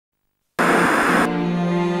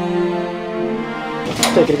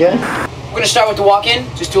Take it again. We're gonna start with the walk-in.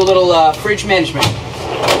 Just do a little fridge management.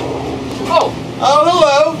 Oh,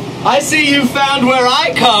 hello. I see you found where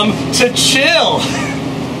I come to chill.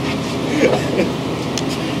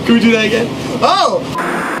 Can we do that again? Oh!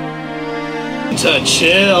 To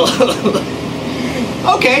chill.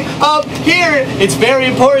 Okay, here, it's very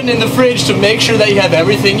important in the fridge to make sure that you have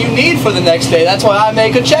everything you need for the next day. That's why I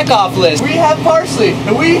make a checkoff list. We have parsley,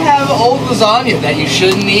 and we have old lasagna that you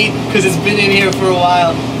shouldn't eat because it's been in here for a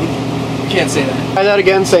while. You can't say that. Try that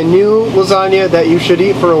again, say new lasagna that you should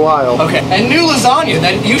eat for a while. Okay, and new lasagna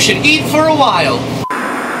that you should eat for a while.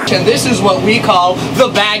 And this is what we call the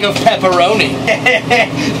bag of pepperoni.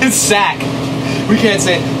 It's sack. We can't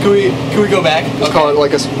say it. Can we go back? Let's call it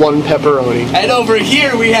like one pepperoni. And over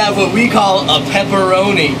here we have what we call a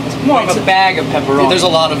pepperoni. It's more of a bag of pepperoni. There's a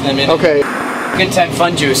lot of them in it. Okay. Good time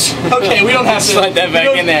fun juice. Okay, we don't have to slide that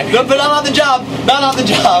back in there. No, but not on the job. Not on the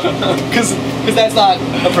job. Because that's not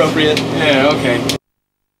appropriate. Yeah, okay.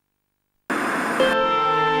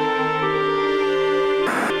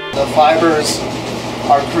 The fibers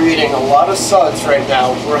are creating a lot of suds right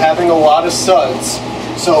now. We're having a lot of suds.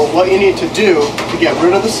 So what you need to do to get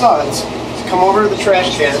rid of the suds is come over to the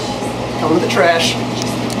trash can, come to the trash,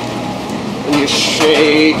 and you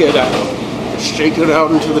shake it out. Shake it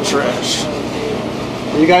out into the trash.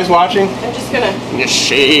 Are you guys watching? I'm just gonna... And you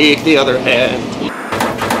shake the other end.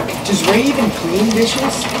 Does Ray even clean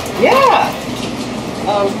dishes? Yeah!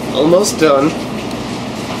 Almost done.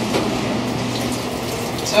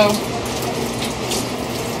 So,